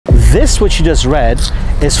This, what you just read,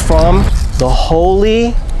 is from the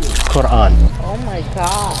Holy Quran. Oh my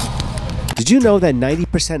God. Did you know that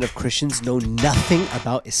 90% of Christians know nothing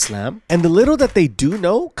about Islam? And the little that they do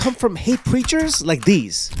know come from hate preachers like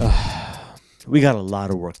these. We got a lot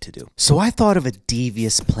of work to do. So I thought of a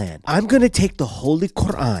devious plan. I'm going to take the Holy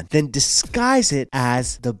Quran, then disguise it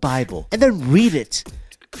as the Bible, and then read it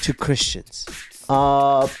to Christians.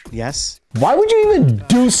 Yes? Why would you even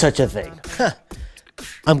do such a thing?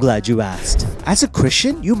 I'm glad you asked. As a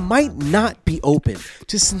Christian, you might not be open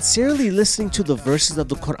to sincerely listening to the verses of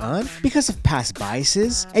the Quran because of past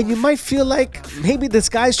biases, and you might feel like maybe this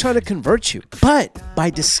guy's trying to convert you. But by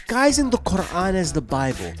disguising the Quran as the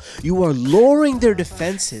Bible, you are lowering their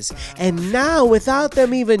defenses, and now without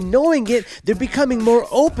them even knowing it, they're becoming more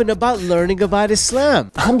open about learning about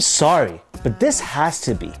Islam. I'm sorry, but this has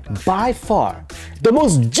to be, by far, the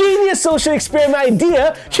most genius social experiment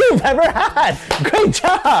idea you've ever had. Great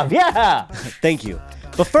job, yeah. Thank you.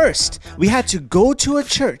 But first, we had to go to a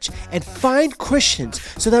church and find Christians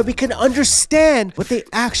so that we can understand what they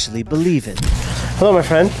actually believe in. Hello, my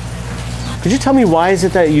friend. Could you tell me why is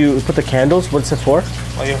it that you put the candles? What's it for?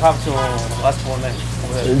 Well, you have to ask for them.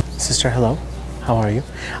 Sister, hello. How are you?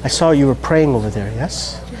 I saw you were praying over there,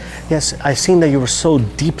 yes? Yes, I've seen that you were so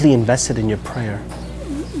deeply invested in your prayer.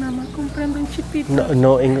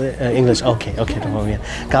 No English. Okay, no problem.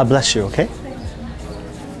 God bless you, okay?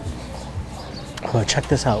 Well, check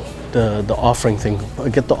this out, the offering thing.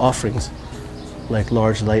 Get the offerings, like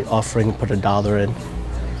large light offering, put $1 in.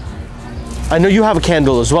 I know you have a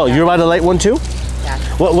candle as well. You're about to light one too? Yeah.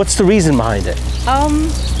 What's the reason behind it?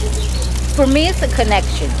 For me, it's a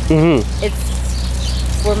connection.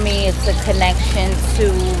 For me, it's a connection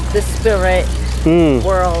to the spirit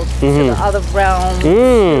world, to the other realm,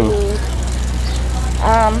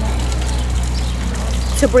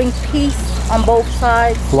 to bring peace on both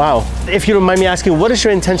sides. Wow. If you don't mind me asking, what is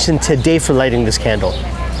your intention today for lighting this candle?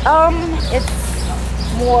 It's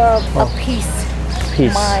more of a peace.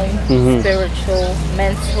 Mind, spiritual,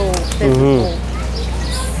 mental, physical.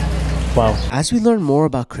 Wow. As we learn more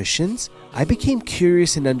about Christians, I became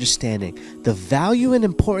curious in understanding the value and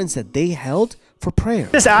importance that they held for prayer.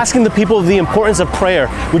 Just asking the people the importance of prayer.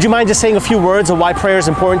 Would you mind just saying a few words of why prayer is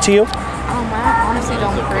important to you? I honestly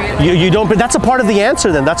don't pray. You don't, but that's a part of the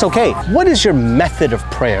answer then, that's okay. What is your method of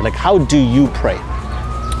prayer? Like, how do you pray?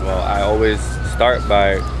 Well, I always start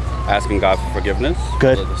by asking God for forgiveness.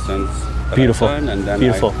 Good. For the sins that Beautiful. I've done, and then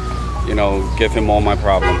Beautiful. I, give him all my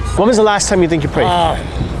problems. When was the last time you think you prayed?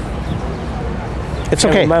 It's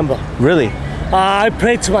okay. I remember. Really? I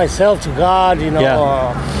pray to myself, to God, before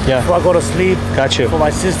I go to sleep. Got you. For my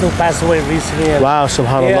sister who passed away recently. Wow,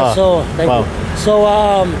 subhanAllah. Yeah, so thank you. So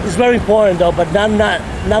it's very important though, but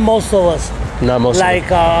not most of us. Not most like,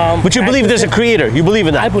 of us. But you believe there's a creator? You believe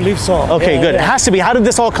in that? I believe so. Okay, good. It has to be. How did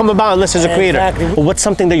this all come about unless there's a creator? Exactly. Well, what's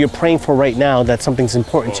something that you're praying for right now that something's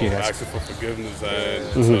important to you guys? Asking for forgiveness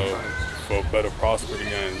and for better prosperity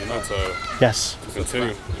and to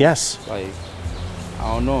continue. Yes. Like,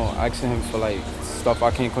 I don't know, asking him for like stuff I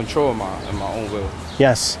can't control in my own will.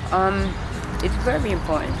 Yes. It's very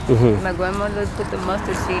important. My grandmother put the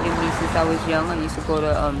mustard seed in me since I was young. I used to go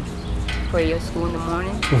to prayer school in the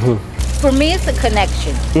morning. For me, it's a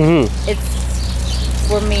connection.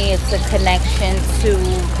 For me, it's a connection to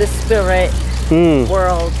the spirit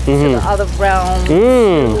world, to the other realm,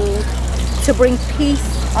 to bring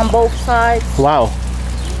peace on both sides. Wow.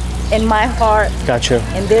 In my heart. Got you.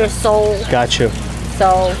 In their soul. Got you.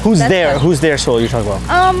 So who's there? Who's their soul you're talking about?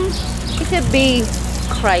 It could be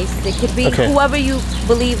Christ. It could be whoever you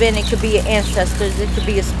believe in. It could be your ancestors. It could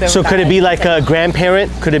be a spirit. So could it be like a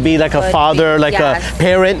grandparent? Could it be like a father, like a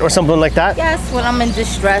parent or something like that? Yes, when I'm in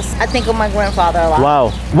distress, I think of my grandfather a lot.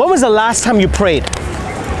 Wow. When was the last time you prayed?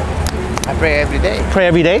 I pray every day. Pray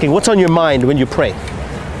every day? Okay, what's on your mind when you pray?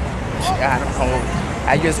 I don't know.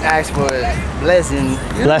 I just ask for blessings.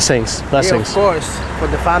 Blessings. Yeah, of course, for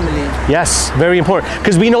the family. Yes, very important.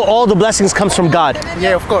 Because we know all the blessings comes from God.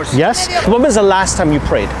 Yeah, of course. Yes? When was the last time you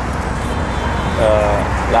prayed?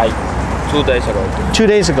 Like 2 days ago. 2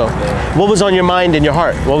 days ago? Yeah. What was on your mind and your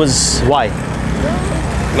heart? Why?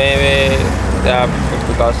 Maybe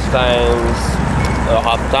because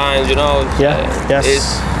hard times, Yes.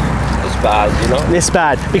 It's bad, It's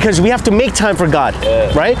bad because we have to make time for God,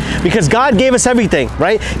 right? Because God gave us everything,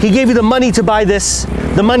 right? He gave you the money to buy this,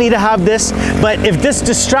 the money to have this, but if this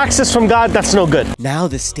distracts us from God, that's no good. Now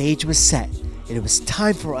the stage was set and it was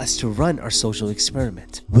time for us to run our social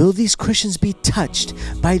experiment. Will these Christians be touched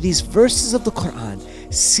by these verses of the Quran,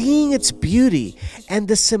 seeing its beauty and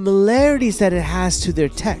the similarities that it has to their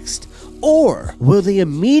text? Or will they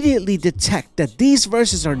immediately detect that these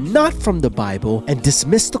verses are not from the Bible and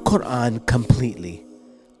dismiss the Quran completely?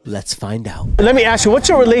 Let's find out. Let me ask you, what's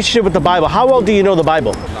your relationship with the Bible? How well do you know the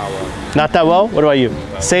Bible? Not well. Not that well? What about you?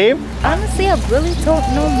 Saved? Honestly, I really don't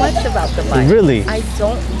know much about the Bible. Really? I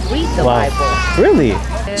don't read the Bible. Really?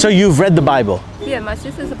 So you've read the Bible? Yeah, my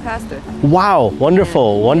sister's a pastor. Wow,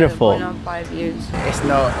 wonderful, wonderful. Going on 5 years. It's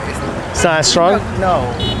not that strong? no.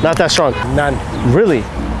 Not that strong? None. Really?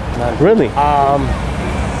 None. Really?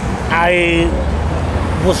 I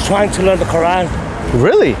was trying to learn the Quran.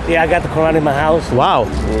 Really? Yeah, I got the Quran in my house. Wow.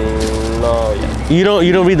 No, yeah. You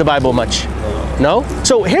don't read the Bible much? No?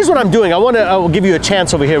 So here's what I'm doing. I'll give you a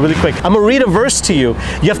chance over here really quick. I'm gonna read a verse to you.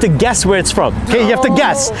 You have to guess where it's from. Okay, you have to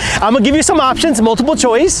guess. I'm gonna give you some options, multiple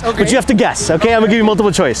choice, but you have to guess. Okay, I'm gonna give you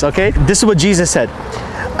multiple choice. Okay, this is what Jesus said.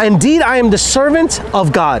 Indeed, I am the servant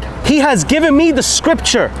of God. He has given me the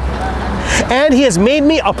scripture, and he has made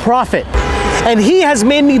me a prophet. And he has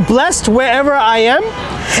made me blessed wherever I am,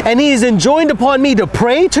 and he has enjoined upon me to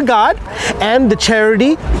pray to God and the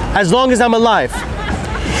charity as long as I'm alive.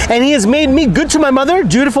 And he has made me good to my mother,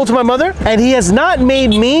 dutiful to my mother, and he has not made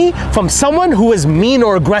me from someone who is mean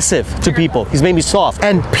or aggressive to people. He's made me soft.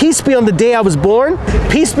 And peace be on the day I was born,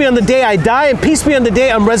 peace be on the day I die, and peace be on the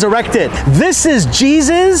day I'm resurrected. This is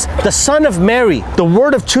Jesus, the son of Mary, the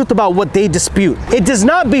word of truth about what they dispute. It does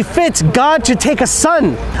not befit God to take a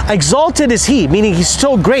son. Exalted is he, meaning he's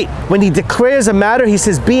so great. When he declares a matter, he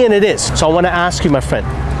says, be and it is. So I want to ask you, my friend,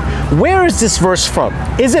 where is this verse from?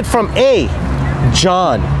 Is it from A,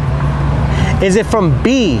 John? Is it from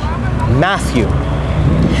B, Matthew?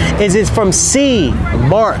 Is it from C,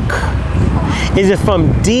 Mark? Is it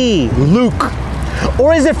from D, Luke?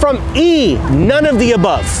 Or is it from E, none of the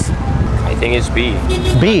above? I think it's B.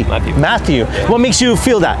 B, Matthew. What makes you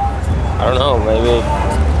feel that? I don't know, maybe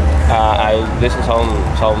I listen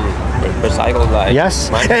to some recycled like. Yes,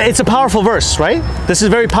 it's a powerful verse, right? This is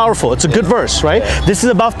very powerful. It's a good verse, right? This is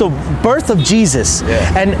about the birth of Jesus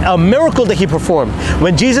and a miracle that he performed.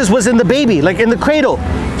 When Jesus was in the baby, like in the cradle,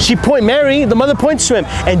 Mary, the mother points to him,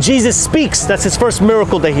 and Jesus speaks. That's his first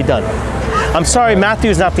miracle that he done. I'm sorry, Matthew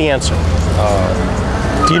is not the answer.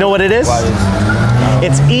 Do you know what it is?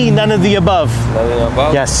 It's E, none of the above. None of the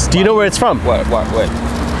above? Yes. Do you know where it's from? What?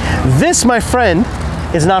 This, my friend,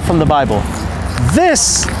 is not from the Bible.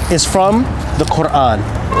 This is from the Quran.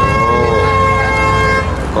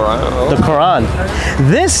 The Quran.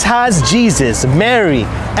 This has Jesus, Mary,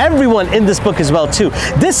 everyone in this book as well too.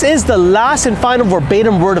 This is the last and final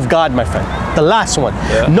verbatim word of God, my friend. The last one.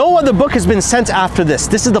 Yeah. No other book has been sent after this.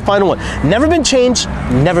 This is the final one. Never been changed,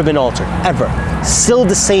 never been altered, ever. Still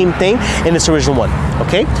the same thing in its original one.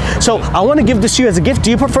 Okay? So I want to give this to you as a gift. Do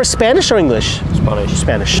you prefer Spanish or English? Spanish.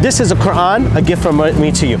 Spanish. This is a Quran, a gift from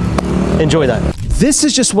me to you. Enjoy that. This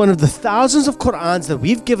is just one of the thousands of Qur'ans that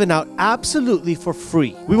we've given out absolutely for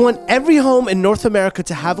free. We want every home in North America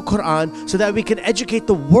to have a Qur'an so that we can educate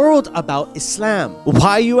the world about Islam.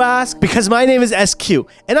 Why, you ask? Because my name is SQ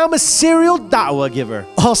and I'm a serial da'wah giver.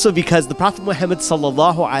 Also because the Prophet Muhammad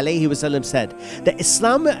ﷺ said that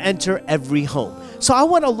Islam will enter every home. So I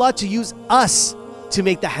want Allah to use us to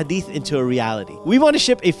make the hadith into a reality. We want to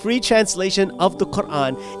ship a free translation of the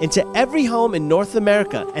Quran into every home in North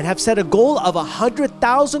America and have set a goal of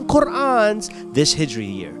 100,000 Qurans this Hijri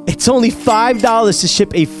year. It's only $5 to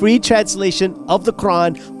ship a free translation of the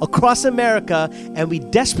Quran across America, and we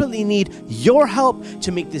desperately need your help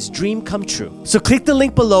to make this dream come true. So click the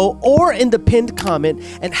link below or in the pinned comment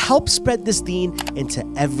and help spread this deen into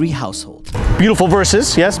every household. Beautiful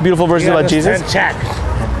verses, yes, beautiful verses about Jesus.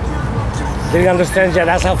 Do you understand that?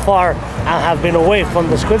 That's how far I have been away from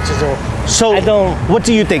the scriptures. So what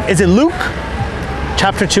do you think? Is it Luke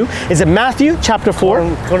chapter 2? Is it Matthew chapter 4?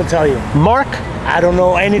 I'm going to tell you. Mark? I don't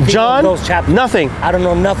know anything John? about those chapters. Nothing? I don't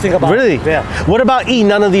know nothing about Really? it. Yeah. What about E,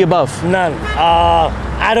 none of the above? None.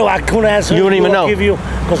 I couldn't answer. You don't even know? Give you,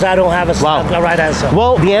 because I don't have a right answer.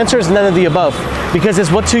 Well, the answer is none of the above, because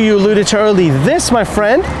it's what you alluded to early. This, my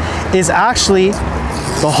friend, is actually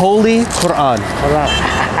the Holy Quran.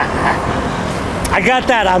 I got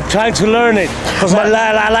that. I'm trying to learn it because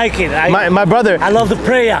I like it. My brother. I love the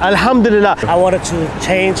prayer. Alhamdulillah. I wanted to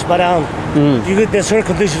change, but there's certain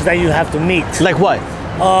conditions that you have to meet. Like what?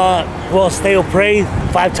 Well, stay or pray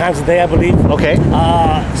 5 times a day, I believe. Okay.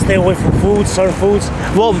 Stay away from food, certain foods.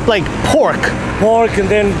 Well, like pork. Pork and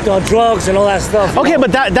then drugs and all that stuff. Okay,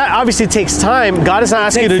 but that obviously takes time. God is not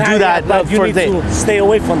asking you to do that but you need to stay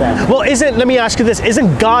away from that. Well, let me ask you this,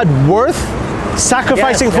 isn't God worth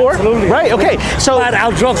sacrificing Yes, for? absolutely. Right, okay. So But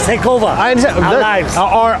our drugs take over. I understand. Our lives.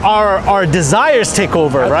 Our desires take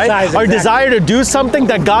over, right? desires, Our exactly. desire to do something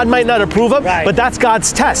that God might not approve of, Right. but that's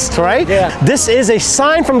God's test, right? Yeah. This is a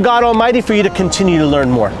sign from God Almighty for you to continue to learn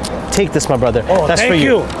more. Take this, my brother. Oh, that's thank for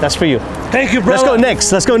you. you. That's for you. Thank you, brother. Let's go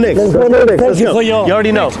next. Let's go next. Thank you for your. You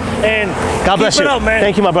already know. And God bless keep you. it up, man.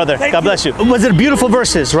 Thank you, my brother. Thank God bless you. Was it beautiful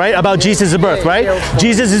verses, right? About Jesus' birth, right?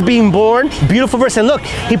 Jesus is being born. Beautiful verse. And look,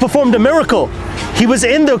 he performed a miracle. He was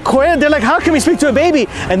in the choir. They're like, how can we speak to a baby?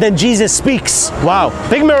 And then Jesus speaks. Wow.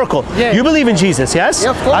 Big miracle. Yeah. You believe in Jesus, yes?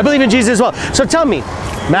 Yeah, of course. I believe in Jesus as well. So tell me,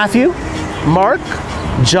 Matthew, Mark,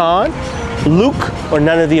 John, Luke, or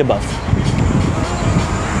none of the above?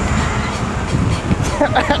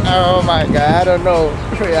 Oh my God, I don't know.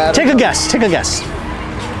 Take a guess. Take a guess.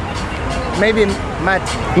 Maybe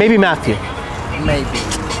Matthew. Maybe Matthew. Maybe.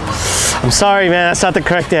 I'm sorry, man. That's not the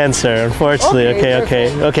correct answer, unfortunately.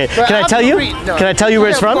 Okay. But Can I tell you? no. Can I tell you where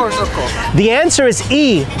it's from? Of course. The answer is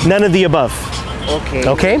E, none of the above. Okay.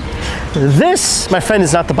 Okay? This, my friend,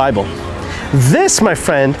 is not the Bible. This, my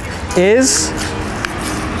friend, is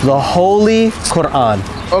the Holy Quran.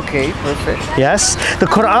 Okay, perfect. Yes? The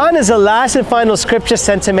Quran is the last and final scripture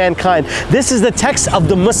sent to mankind. This is the text of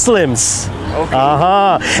the Muslims.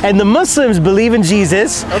 Okay. And the Muslims believe in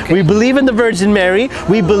Jesus. Okay. We believe in the Virgin Mary.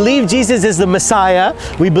 We believe Jesus is the Messiah.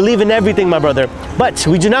 We believe in everything, my brother. But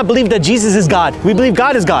we do not believe that Jesus is God. We believe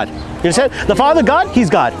God is God. You understand? The Father God, He's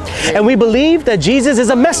God. And we believe that Jesus is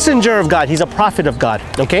a messenger of God. He's a prophet of God.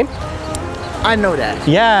 Okay? I know that.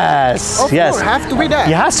 Yes. Of yes. course, have to be that.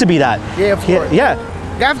 It has to be that. Yeah, of course. Yeah.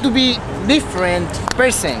 You have to be different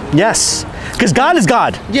person. Yes. Because God is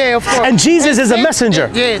God. Yeah, of course. And Jesus is a send-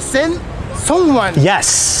 messenger. Yeah, send someone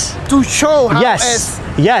Yes. to show how Yes.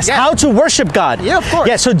 Yeah. How to worship God. Yeah, of course.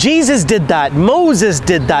 Yeah, so Jesus did that. Moses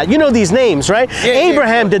did that. You know these names, right? Yeah,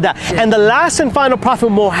 Abraham of did that. And the last and final prophet,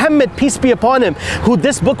 Muhammad, peace be upon him, who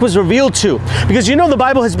this book was revealed to. Because you know the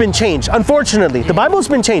Bible has been changed. Unfortunately, the Bible has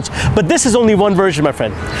been changed. But this is only one version, my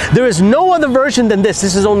friend. There is no other version than this.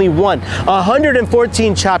 This is only one.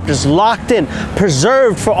 114 chapters locked in,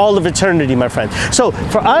 preserved for all of eternity, my friend. So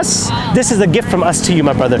for us, this is a gift from us to you,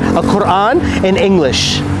 my brother. A Quran in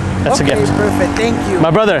English. That's okay, a gift. Perfect. Thank you.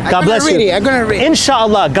 My brother, God bless you. I'm gonna read it.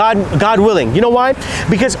 Inshallah, God willing. You know why?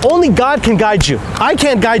 Because only God can guide you. I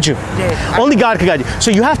can't guide you. Yeah, Only God can guide you.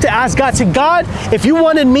 So you have to ask God, say, God, if you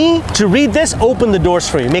wanted me to read this, open the doors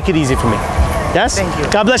for you. Make it easy for me. Yes? Thank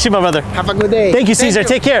you. God bless you, my brother. Have a good day. Thank you, Caesar.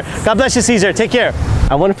 Take care. God bless you, Caesar. Take care.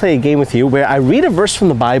 I want to play a game with you where I read a verse from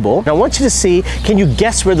the Bible. And I want you to see, can you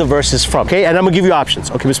guess where the verse is from? Okay? And I'm going to give you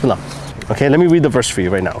options. Okay, bismillah. Okay, let me read the verse for you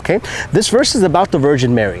right now, okay? This verse is about the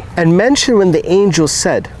Virgin Mary. And mention when the angel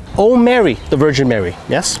said, O Mary, the Virgin Mary,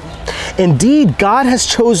 yes? Indeed, God has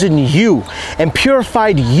chosen you and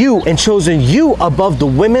purified you and chosen you above the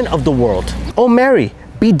women of the world. O Mary,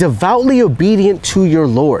 be devoutly obedient to your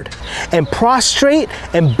Lord and prostrate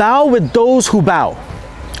and bow with those who bow.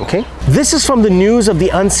 Okay? This is from the news of the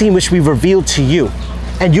unseen which we've revealed to you.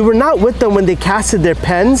 And you were not with them when they casted their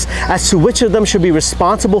pens as to which of them should be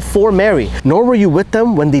responsible for Mary, nor were you with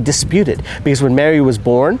them when they disputed. Because when Mary was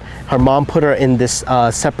born, her mom put her in this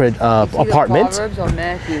separate apartment. Proverbs or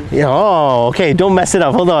Matthew? Yeah, oh, okay, don't mess it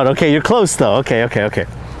up. Hold on. Okay, you're close though. Okay.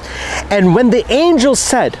 And when the angel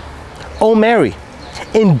said, O Mary,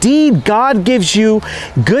 indeed God gives you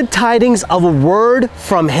good tidings of a word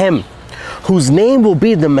from him, whose name will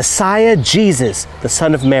be the Messiah Jesus, the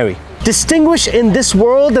Son of Mary. Distinguished in this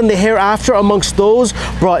world and the hereafter amongst those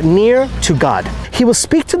brought near to God. He will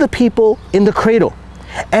speak to the people in the cradle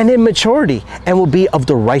and in maturity and will be of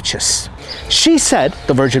the righteous. She said,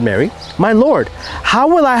 the Virgin Mary, My Lord, how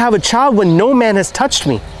will I have a child when no man has touched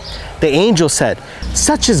me? The angel said,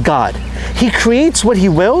 such is God. He creates what he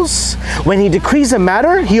wills. When he decrees a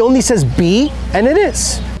matter, he only says be, and it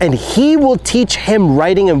is. And he will teach him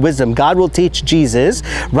writing and wisdom. God will teach Jesus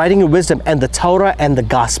writing and wisdom and the Torah and the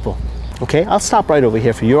gospel. Okay, I'll stop right over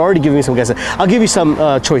here for you. You're already giving me some guesses. I'll give you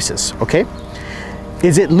some choices, okay?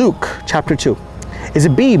 Is it Luke chapter 2? Is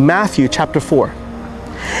it B, Matthew chapter 4?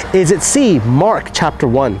 Is it C, Mark chapter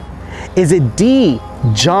 1? Is it D,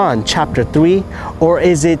 John chapter 3? Or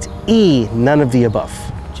is it E, none of the above?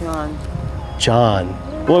 John.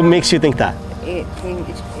 What makes you think that? It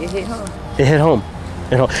hit home. It hit home.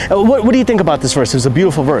 What do you think about this verse? It was a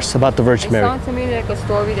beautiful verse about the Virgin Mary. It sounds to me like a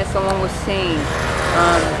story that someone was saying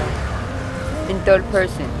in third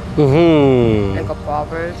person. Mm-hmm. Like a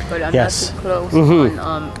proverb, but I'm Yes. not too close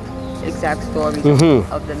on exact stories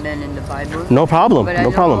of the men in the Bible. No problem. But No I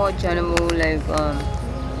know problem. more general, like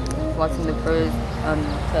what's in the first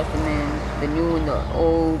Testament, the New and the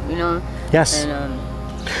Old, you know? Yes. And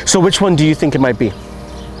So which one do you think it might be?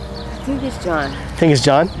 I think it's John. Think it's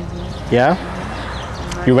John? Yeah?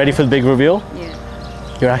 You ready for the big reveal?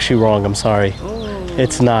 Yeah. You're actually wrong, I'm sorry. Ooh.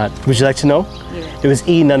 It's not. Would you like to know? Yeah. It was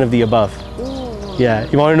E, none of the above. Ooh. Yeah,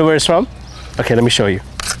 you want to know where it's from? Okay, let me show you.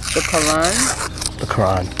 The Quran? The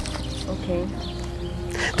Quran.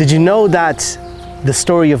 Okay. Did you know that the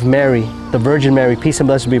story of Mary, the Virgin Mary, peace and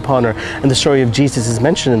blessings be upon her, and the story of Jesus is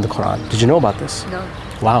mentioned in the Quran? Did you know about this? No.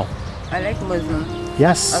 Wow. I like Muslim.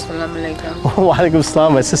 Yes. Assalamu alaikum. Wa alaikum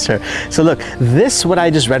salam, my sister. So look, this what I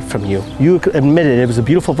just read from you, you admitted it was a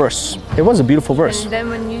beautiful verse. It was a beautiful verse. And then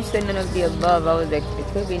when you said none of the above, I was like, it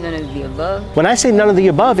could be none of the above. When I say none of the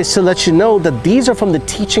above, it's to let you know that these are from the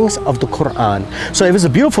teachings of the Quran. So it was a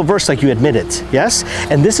beautiful verse like you admitted, yes?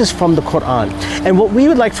 And this is from the Quran. And what we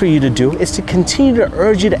would like for you to do is to continue to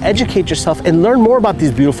urge you to educate yourself and learn more about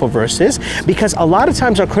these beautiful verses, because a lot of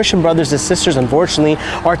times our Christian brothers and sisters, unfortunately,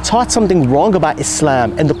 are taught something wrong about Islam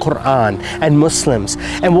and the Quran and Muslims.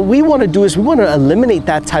 And what we want to do is we want to eliminate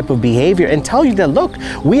that type of behavior and tell you that, look,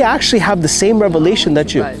 we actually have the same revelation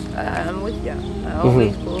that you... I'm with you. I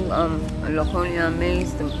always go Allahkhyr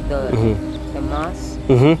maze, the mosque.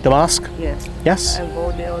 The mosque? Yes. Yes. I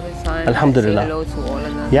go there all the time. Alhamdulillah. I say hello to all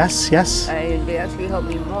of them. Yes, yes. They actually help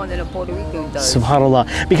me more than a Puerto Rican does.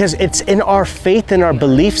 Subhanallah. Because it's in our faith and our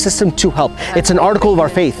belief system to help. It's an article of our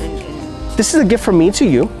faith. This is a gift from me to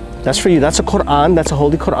you. That's for you. That's a Quran. That's a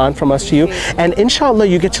holy Quran from us to you. And inshallah,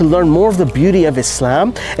 you get to learn more of the beauty of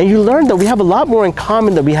Islam. And you learn that we have a lot more in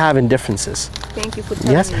common than we have in differences. Thank you for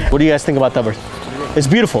telling Yes? me. What do you guys think about that verse? It's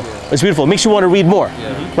beautiful. It's beautiful. It makes you want to read more.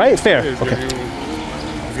 Right? Fair. Okay.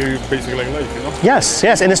 It's basically like life, you know? Yes,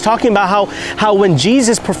 yes. And it's talking about how when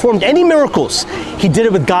Jesus performed any miracles, he did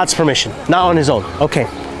it with God's permission, not on his own. Okay.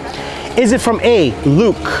 Is it from A,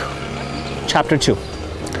 Luke, chapter 2?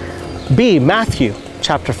 B, Matthew,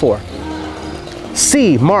 chapter 4?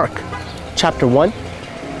 C, Mark, chapter 1?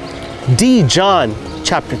 D, John,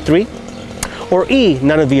 chapter 3? Or E,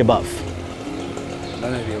 none of the above?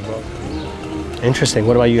 None of the above. Interesting.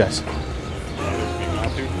 What about you guys?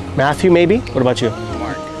 Matthew, maybe? What about you?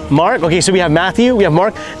 Mark. Mark? Okay, so we have Matthew, we have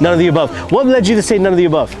Mark, none of the above. What led you to say none of the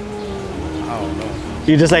above? I don't know.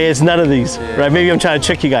 You're just like, it's none of these, right? Maybe I'm trying to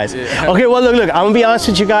trick you guys. Okay, well, look, I'm gonna be honest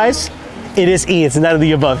with you guys. It is E, it's none of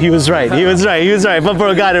the above. He was right, he was right, he was right. But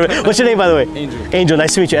bro, got it. What's your name, by the way? Angel. Angel,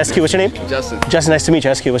 nice to meet you. SQ, what's your name? Justin. Justin, nice to meet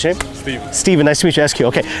you. SQ, what's your name? Steven. Steven, nice to meet you. SQ,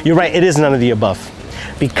 okay. You're right, it is none of the above.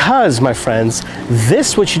 Because, my friends,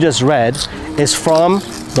 this what you just read is from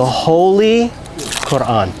the Holy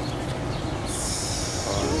Quran.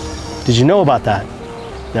 Did you know about that?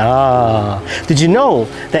 Ah. Did you know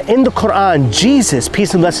that in the Quran, Jesus,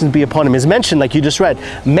 peace and blessings be upon him, is mentioned like you just read.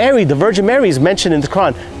 Mary, the Virgin Mary, is mentioned in the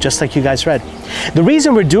Quran, just like you guys read. The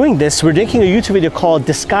reason we're doing this, we're making a YouTube video called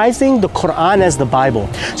Disguising the Quran as the Bible,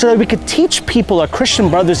 so that we could teach people, our Christian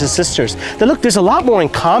brothers and sisters, that look, there's a lot more in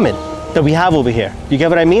common that we have over here. You get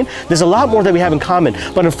what I mean? There's a lot more that we have in common.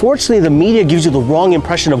 But unfortunately, the media gives you the wrong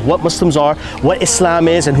impression of what Muslims are, what Islam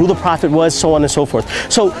is, and who the Prophet was, so on and so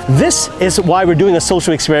forth. So this is why we're doing a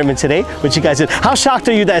social experiment today, which you guys did. How shocked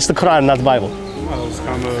are you that it's the Quran, not the Bible?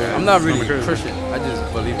 I'm not really Christian. I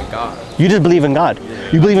just believe in God. You just believe in God.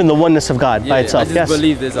 You believe in the oneness of God by itself. I just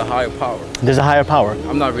believe there's a higher power. There's a higher power.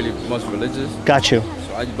 I'm not really much religious. Got you.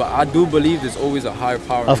 So but I do believe there's always a higher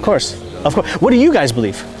power. Of course. Of course. What do you guys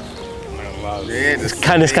believe? It's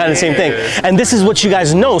kind of the same thing. And this is what you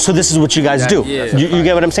guys know, so this is what you guys do. You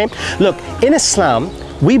get what I'm saying? Look, in Islam,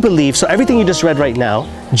 we believe, so everything you just read right now,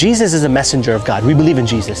 Jesus is a messenger of God. We believe in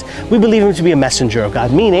Jesus. We believe him to be a messenger of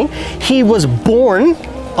God, meaning he was born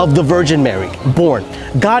of the Virgin Mary. Born.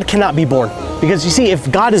 God cannot be born. Because you see,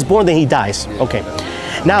 if God is born, then he dies. Okay.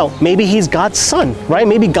 Now, maybe he's God's son, right?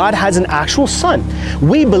 Maybe God has an actual son.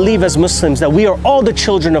 We believe as Muslims that we are all the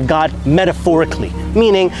children of God metaphorically.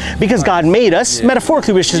 Meaning, because God made us,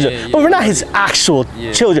 metaphorically we're children. But we're not his actual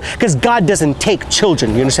children, because God doesn't take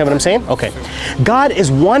children. You understand what I'm saying? Okay. God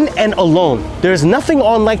is one and alone. There is nothing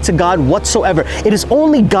unlike to God whatsoever. It is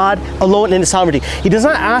only God alone in his sovereignty. He does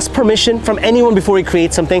not ask permission from anyone before he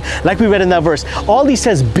creates something, like we read in that verse. All he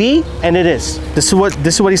says, be, and it is. This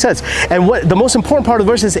is what he says. And what the most important part of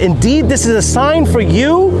the verse is, indeed, this is a sign for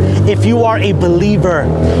you if you are a believer.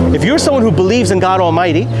 If you're someone who believes in God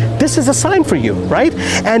Almighty, this is a sign for you, right?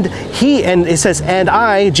 And it says, and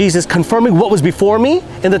I, Jesus, confirming what was before me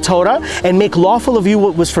in the Torah, and make lawful of you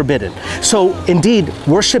what was forbidden. So indeed,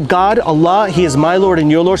 worship God, Allah, he is my Lord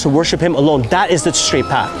and your Lord, so worship him alone. That is the straight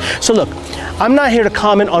path. So look, I'm not here to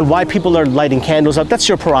comment on why people are lighting candles up. That's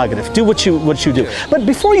your prerogative. Do what you do. But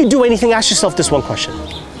before you do anything, ask yourself this one question.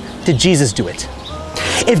 Did Jesus do it?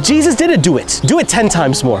 If Jesus didn't do it 10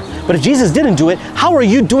 times more. But if Jesus didn't do it, how are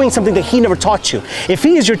you doing something that he never taught you? If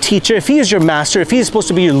he is your teacher, if he is your master, if he is supposed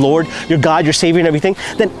to be your Lord, your God, your Savior and everything,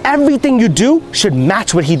 then everything you do should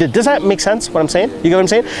match what he did. Does that make sense, what I'm saying? You get what I'm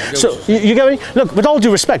saying? So you get me? Look, with all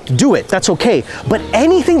due respect, do it. That's okay. But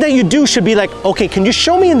anything that you do should be like, okay, can you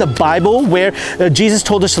show me in the Bible where Jesus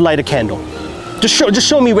told us to light a candle? Just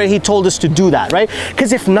show me where he told us to do that, right?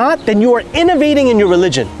 Because if not, then you are innovating in your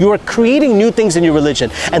religion. You are creating new things in your religion.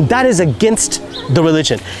 And that is against the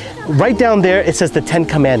religion. Right down there, it says the 10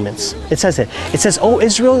 Commandments. It says it. It says, "O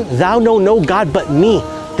Israel, thou know no God but me."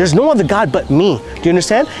 There's no other God but me. Do you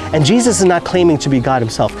understand? And Jesus is not claiming to be God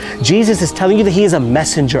himself. Jesus is telling you that he is a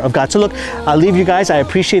messenger of God. So look, I'll leave you guys. I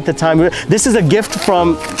appreciate the time. This is a gift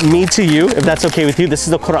from me to you, if that's okay with you. This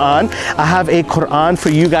is the Quran. I have a Quran for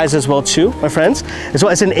you guys as well too, my friends. As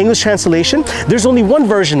well as an English translation. There's only one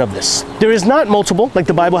version of this. There is not multiple, like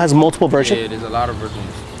the Bible has multiple versions. Yeah, there's a lot of versions.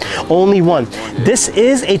 Only one. This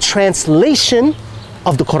is a translation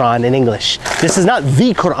of the Quran in English. This is not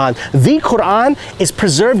the Quran. The Quran is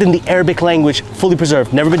preserved in the Arabic language, fully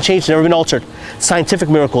preserved, never been changed, never been altered. Scientific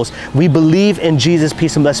miracles. We believe in Jesus,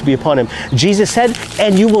 peace and blessing be upon him. Jesus said,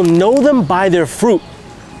 "And you will know them by their fruit."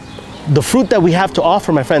 The fruit that we have to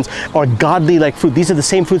offer, my friends, are godly like fruit. These are the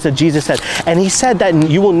same fruits that Jesus said. And he said that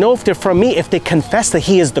you will know if they're from me if they confess that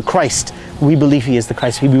he is the Christ. We believe he is the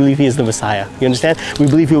Christ. We believe he is the Messiah. You understand? We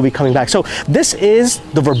believe he will be coming back. So this is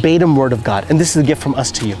the verbatim word of God. And this is a gift from us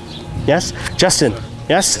to you. Yes? Justin?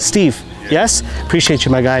 Yes? Steve? Yes? Appreciate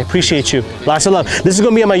you, my guy. Appreciate you. Lots of love. This is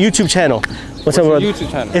going to be on my YouTube channel. What's your YouTube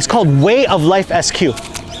channel? It's called WAYOFLIFESQ.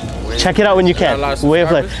 Check it out when you can. Way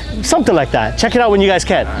of life. Something like that. Check it out when you guys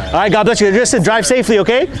can. All right, God bless you. Just drive safely,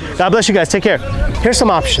 okay? God bless you guys. Take care. Here's some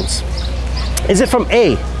options. Is it from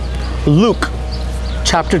A, Luke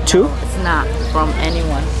chapter 2? It's not from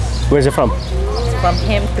anyone. Where's it from? It's from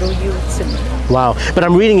him through you to me. Wow. But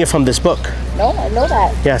I'm reading it from this book. No, I know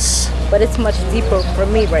that. Yes. But it's much deeper for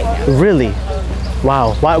me right now. Really?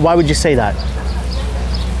 Wow. Why would you say that?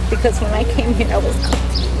 Because when I came here, I was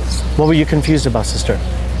confused. What were you confused about, sister?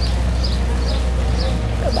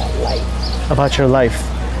 About life. About your life.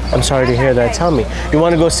 I'm sorry to hear that. Tell me. You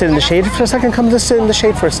want to go sit in the shade for a second? Come just sit in the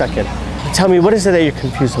shade for a second. Tell me, what is it that you're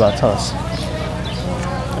confused about? Tell us.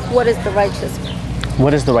 What is the righteous path?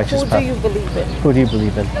 What is the righteous path? Who do you believe in? Who do you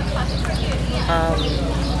believe in?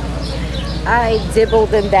 I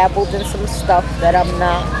dibbled and dabbled in some stuff that I'm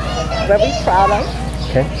not very proud of.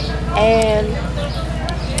 Okay. And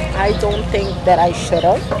I don't think that I should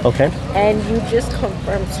have. Okay. And you just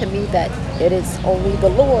confirmed to me that it is only the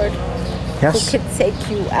Lord who can take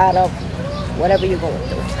you out of whatever you're going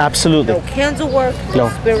through. Absolutely. No candle work, no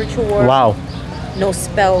spiritual work. Wow. No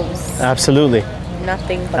spells. Absolutely.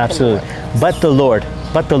 Nothing but Absolutely. the Lord. But the Lord.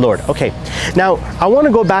 But the Lord. Okay. Now, I want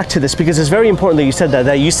to go back to this because it's very important that you said that.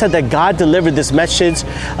 That you said that God delivered this message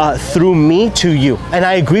through me to you. And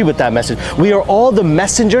I agree with that message. We are all the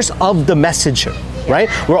messengers of the messenger. Right?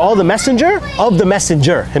 We're all the messenger of the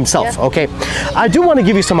messenger himself. Yeah. Okay. I do want to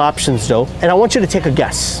give you some options though. And I want you to take a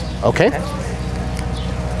guess. Okay.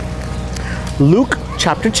 Luke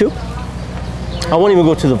chapter 2. I won't even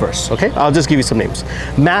go to the verse. Okay. I'll just give you some names.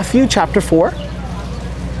 Matthew chapter 4.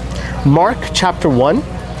 Mark chapter 1,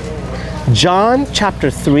 John chapter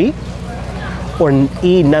 3, or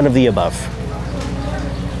E, none of the above?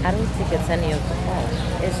 I don't think it's any of the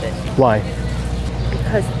above, is it? Why?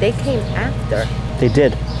 Because they came after. They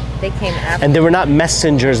did. They came after. And they were not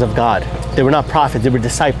messengers of God. They were not prophets, they were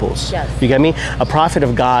disciples. Yes. You get me? A prophet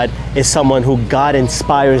of God is someone who God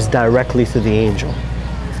inspires directly through the angel.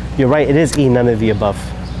 You're right, it is E, none of the above.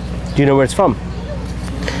 Do you know where it's from?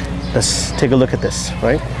 Let's take a look at this,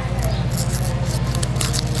 right?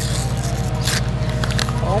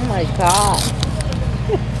 Oh my God.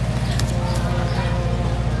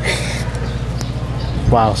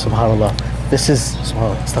 Wow, subhanAllah. This is,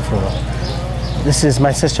 subhanAllah, astaghfirullah. This is,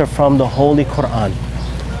 my sister, from the Holy Quran.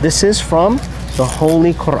 This is from the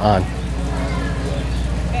Holy Quran.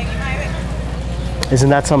 Isn't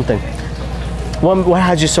that something? What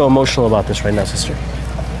has you so emotional about this right now, sister?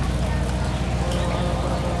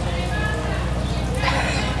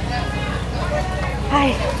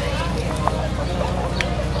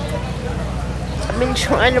 I've been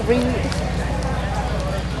trying to read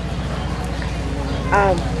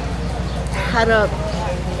how to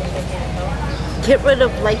get rid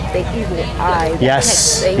of like the evil eye.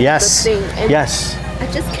 Yes, yes, yes.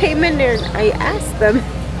 I just came in there and I asked them,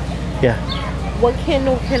 yeah, what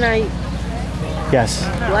candle can I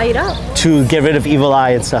light up? To get rid of evil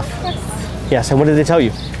eye and stuff. Yes. Yes, and what did they tell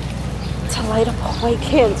you? To light up a white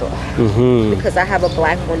candle. Because I have a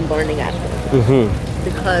black one burning at me.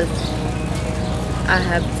 because I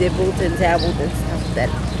have dibbled and dabbled in stuff that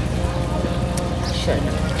I shouldn't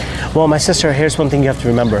have. Well, my sister, here's one thing you have to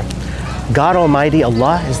remember. God Almighty,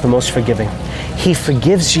 Allah, is the most forgiving. He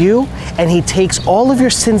forgives you, and He takes all of your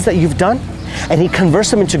sins that you've done, and He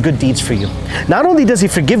converts them into good deeds for you. Not only does He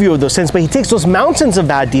forgive you of those sins, but He takes those mountains of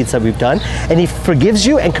bad deeds that we've done, and He forgives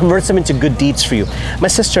you and converts them into good deeds for you. My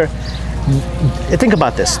sister, think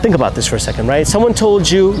about this. Think about this for a second, right? Someone told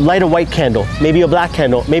you, light a white candle, maybe a black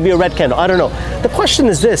candle, maybe a red candle, I don't know. The question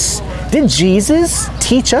is this: did Jesus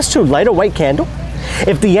teach us to light a white candle?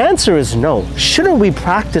 If the answer is no, shouldn't we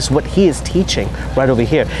practice what He is teaching right over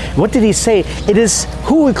here? What did He say? It is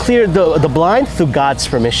who cleared the blind through God's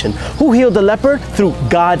permission. Who healed the leopard through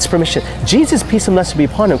God's permission. Jesus, peace and blessing be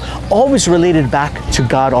upon Him, always related back to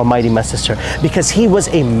God Almighty, my sister, because He was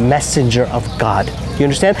a messenger of God. You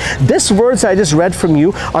understand? These words I just read from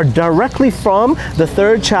you are directly from the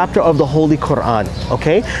 3rd chapter of the Holy Quran,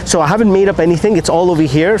 okay? So I haven't made up anything. It's all over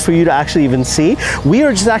here for you to actually even see. We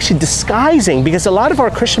are just actually disguising, because a lot of our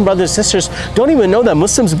Christian brothers and sisters don't even know that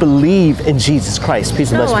Muslims believe in Jesus Christ.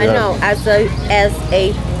 Peace and blessing be upon Him. As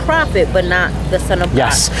a prophet, but not the Son of God.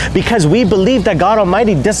 Yes, because we believe that God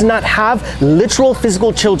Almighty does not have literal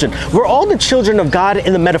physical children. We're all the children of God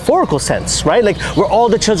in the metaphorical sense, right? Like, we're all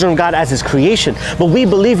the children of God as His creation, but we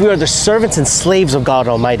believe we are the servants and slaves of God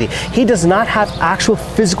Almighty. He does not have actual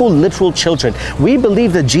physical, literal children. We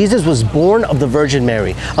believe that Jesus was born of the Virgin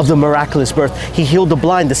Mary, of the miraculous birth. He healed the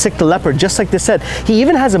blind, the sick, the leopard, just like they said. He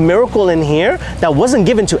even has a miracle in here that wasn't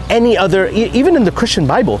given to any other, even in the Christian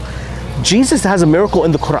Bible. Jesus has a miracle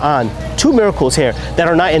in the Quran, 2 miracles here that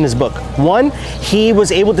are not in His book. 1, He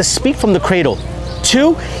was able to speak from the cradle.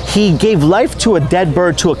 2, He gave life to a dead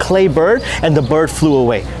bird, to a clay bird, and the bird flew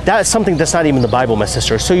away. That is something that's not even in the Bible, my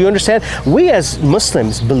sister. So you understand, we as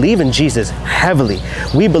Muslims believe in Jesus heavily.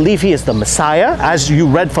 We believe He is the Messiah, as you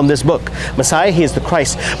read from this book. Messiah, He is the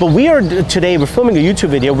Christ. But we are today, we're filming a YouTube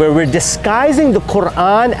video where we're disguising the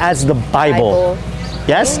Quran as the Bible.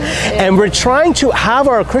 Yes? And we're trying to have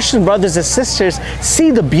our Christian brothers and sisters see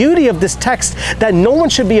the beauty of this text, that no one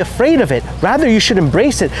should be afraid of it. Rather, you should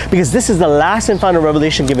embrace it, because this is the last and final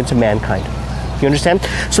revelation given to mankind. You understand?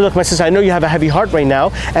 So look, my sister, I know you have a heavy heart right now,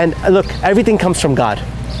 and look, everything comes from God.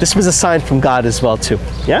 This was a sign from God as well too.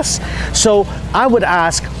 Yes? So I would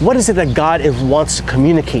ask, what is it that God wants to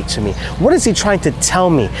communicate to me? What is He trying to tell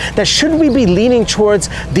me? That should we be leaning towards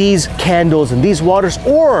these candles and these waters,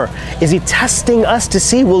 or is He testing us to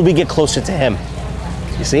see, will we get closer to Him?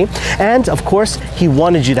 You see? And of course, He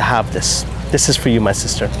wanted you to have this. This is for you, my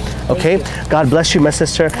sister. Okay? God bless you, my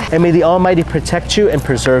sister. And may the Almighty protect you and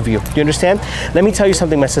preserve you. Do you understand? Let me tell you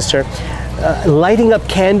something, my sister. Lighting up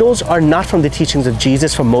candles are not from the teachings of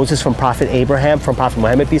Jesus, from Moses, from Prophet Abraham, from Prophet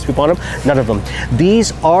Muhammad, peace be upon him. None of them.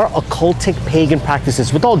 These are occultic pagan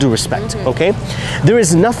practices, with all due respect, okay? There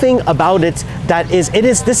is nothing about it that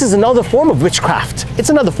this is another form of witchcraft. It's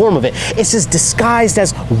another form of it. It's just disguised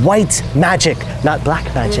as white magic, not black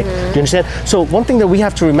magic. Do you understand? So one thing that we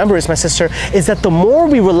have to remember is, my sister, is that the more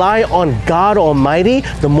we rely on God Almighty,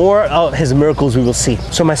 the more His miracles we will see.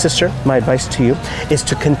 So my sister, my advice to you is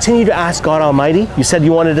to continue to ask God Almighty. You said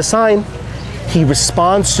you wanted a sign. He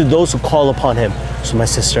responds to those who call upon Him. So my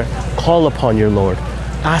sister, call upon your Lord.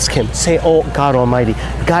 Ask Him. Say, oh God Almighty,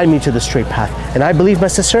 guide me to the straight path. And I believe, my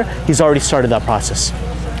sister, He's already started that process.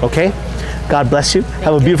 Okay? God bless you.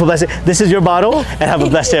 Have a beautiful blessing. This is your bottle, and have a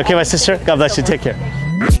blessed day. Okay, my sister? God bless you. Take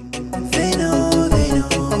care.